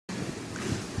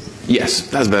Yes,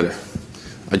 that's better.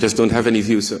 I just don't have any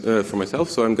views for myself,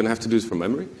 so I'm going to have to do this from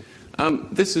memory.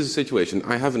 This is a situation.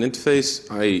 I have an interface,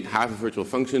 I have a virtual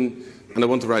function, and I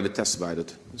want to write a test about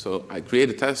it. So I create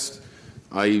a test,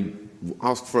 I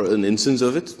ask for an instance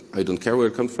of it. I don't care where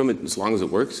it comes from, as long as it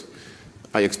works.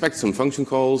 I expect some function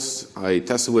calls, I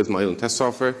test it with my own test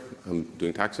software. I'm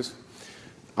doing taxes.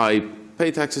 I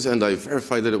pay taxes and I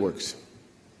verify that it works.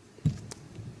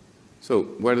 So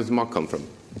where does the mock come from?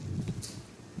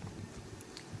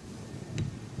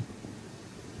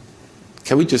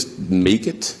 Can we just make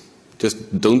it?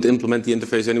 Just don't implement the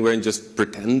interface anywhere and just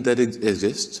pretend that it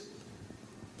exists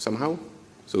somehow?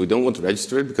 So we don't want to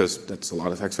register it because that's a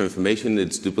lot of extra information.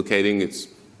 It's duplicating. It's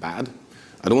bad.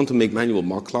 I don't want to make manual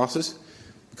mock classes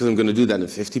because I'm going to do that in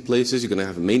 50 places. You're going to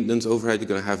have a maintenance overhead. You're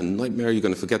going to have a nightmare. You're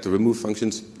going to forget to remove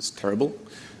functions. It's terrible.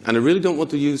 And I really don't want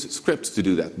to use scripts to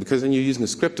do that because then you're using a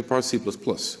script to parse C++.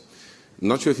 I'm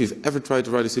not sure if you've ever tried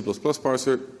to write a C++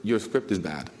 parser. Your script is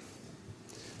bad.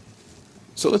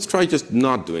 So let's try just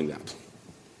not doing that.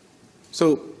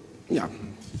 So, yeah,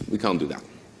 we can't do that,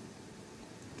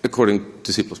 according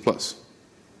to C++.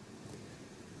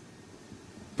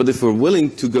 But if we're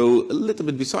willing to go a little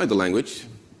bit beside the language,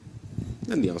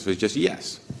 then the answer is just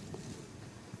yes.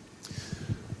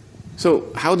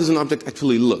 So how does an object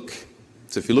actually look?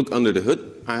 So if you look under the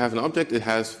hood, I have an object. It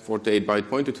has 48-byte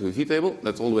pointer to a vtable.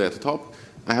 That's all the way at the top.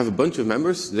 I have a bunch of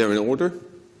members. They're in order.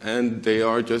 And they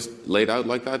are just laid out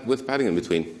like that with padding in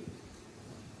between.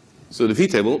 So the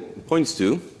vtable points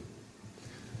to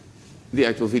the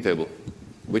actual vtable,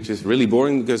 which is really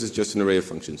boring because it's just an array of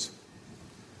functions.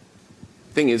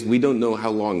 Thing is, we don't know how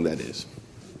long that is.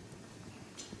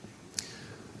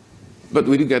 But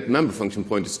we do get member function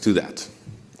pointers to that.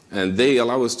 And they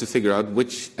allow us to figure out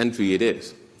which entry it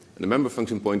is. And the member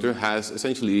function pointer has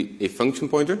essentially a function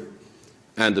pointer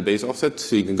and the base offset,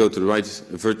 so you can go to the right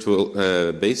virtual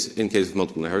base in case of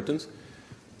multiple inheritance.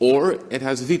 Or it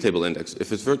has a vtable index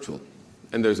if it's virtual.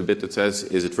 And there's a bit that says,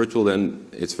 is it virtual? Then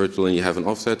it's virtual and you have an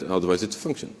offset, otherwise it's a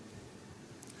function.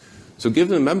 So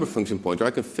given a member function pointer,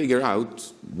 I can figure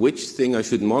out which thing I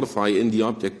should modify in the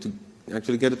object to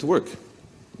actually get it to work.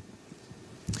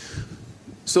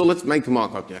 So let's make a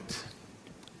mock object.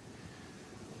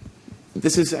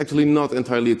 This is actually not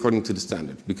entirely according to the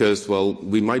standard because, well,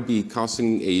 we might be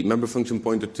casting a member function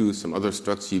pointer to some other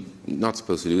structs. You're not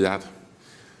supposed to do that.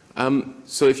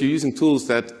 So if you're using tools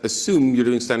that assume you're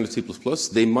doing standard C++,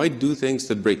 they might do things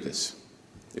that break this.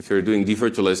 If you're doing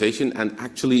devirtualization and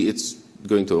actually it's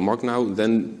going to a mock now,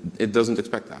 then it doesn't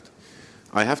expect that.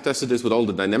 I have tested this with all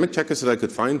the dynamic checkers that I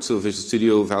could find, so Visual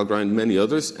Studio, Valgrind, many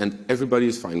others, and everybody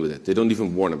is fine with it. They don't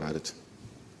even warn about it.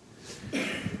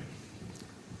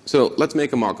 So let's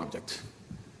make a mock object.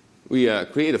 We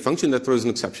create a function that throws an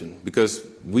exception because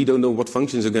we don't know what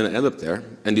functions are going to end up there,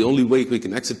 and the only way we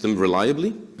can exit them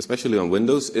reliably, especially on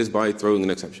Windows, is by throwing an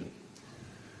exception.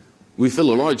 We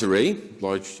fill a large array,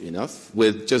 large enough,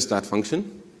 with just that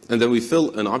function, and then we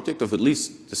fill an object of at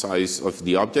least the size of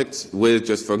the object with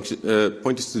just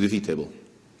pointers to the vtable.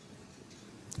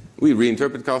 We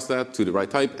reinterpret cast that to the right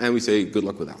type, and we say good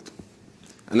luck with that.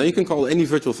 And then you can call any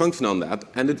virtual function on that,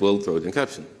 and it will throw the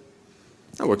exception.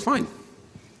 That works fine.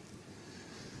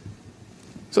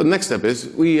 So the next step is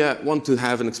we want to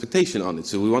have an expectation on it.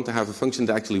 So we want to have a function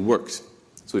that actually works.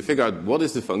 So we figure out what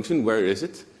is the function, where is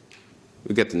it?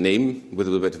 We get the name with a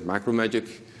little bit of macro magic.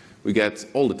 We get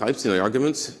all the types in the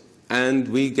arguments, and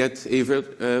we get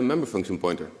a member function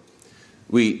pointer.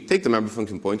 We take the member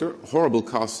function pointer, horrible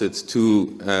cast it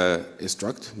to a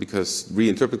struct, because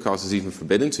reinterpret cast is even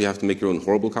forbidden, so you have to make your own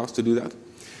horrible cast to do that.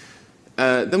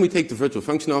 Then we take the virtual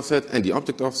function offset and the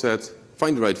object offset,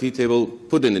 find the right vtable,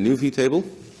 put in a new vtable,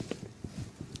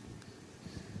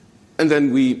 and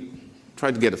then we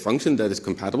try to get a function that is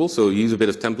compatible. So use a bit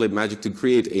of template magic to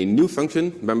create a new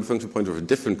function, member function pointer of a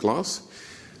different class.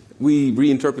 We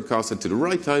reinterpret cast it to the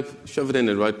right type, shove it in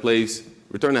the right place,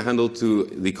 return a handle to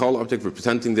the call object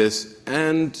representing this,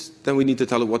 and then we need to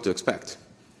tell it what to expect.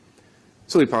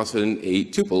 So we pass in a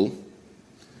tuple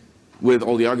with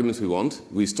all the arguments we want.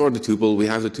 We store the tuple. We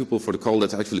have the tuple for the call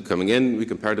that's actually coming in. We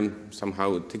compare them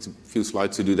somehow. It takes a few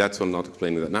slides to do that, so I'm not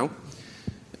explaining that now.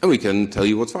 And we can tell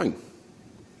you what's fine.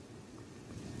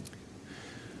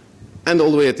 And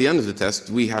all the way at the end of the test,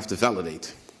 we have to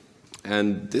validate.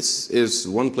 And this is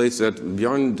one place that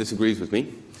Bjorn disagrees with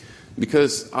me,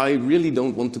 because I really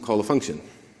don't want to call a function.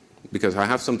 Because I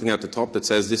have something at the top that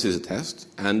says this is a test,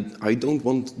 and I don't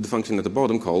want the function at the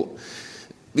bottom call,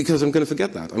 because I'm going to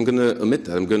forget that. I'm going to omit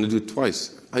that. I'm going to do it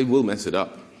twice. I will mess it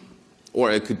up.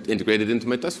 Or I could integrate it into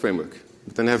my test framework.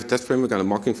 But then I have a test framework and a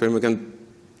mocking framework, and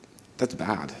that's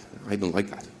bad. I don't like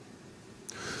that.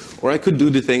 Or I could do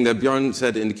the thing that Bjorn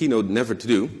said in the keynote never to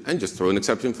do, and just throw an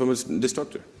exception from a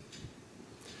destructor.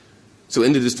 So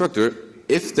in the destructor,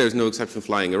 if there's no exception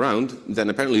flying around, then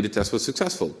apparently the test was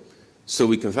successful. So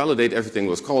we can validate everything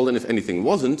was called, and if anything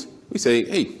wasn't, we say,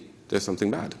 hey, there's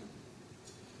something bad.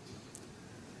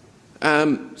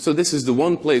 So this is the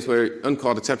one place where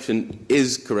uncaught exception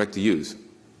is correct to use,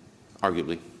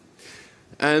 arguably.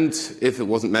 And if it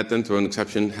wasn't met, then throw an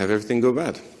exception, have everything go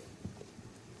bad.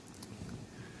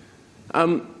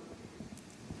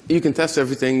 You can test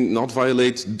everything, not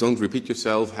violate, don't repeat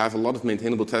yourself, have a lot of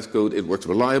maintainable test code. It works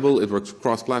reliable, it works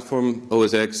cross-platform,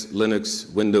 OS X,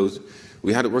 Linux, Windows.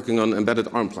 We had it working on embedded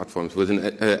ARM platforms with an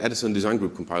Edison Design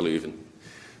Group compiler even.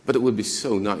 But it would be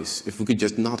so nice if we could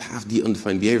just not have the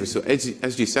undefined behavior. So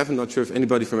SG7, not sure if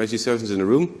anybody from SG7 is in the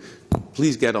room,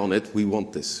 please get on it, we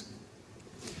want this.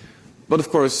 But of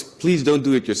course, please don't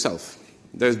do it yourself.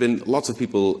 There's been lots of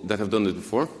people that have done it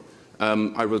before.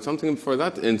 I wrote something before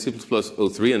that in C++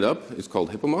 03 and up. It's called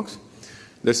Hippomox.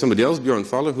 There's somebody else, Bjorn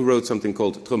Faller, who wrote something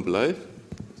called Trompe-l'œil.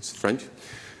 It's French.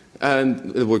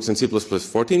 And it works in C++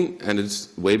 14, and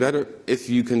it's way better if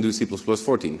you can do C++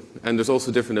 14. And there's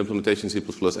also different implementations, C++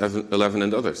 11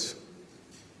 and others.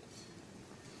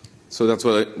 So that's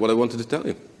what I wanted to tell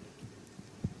you.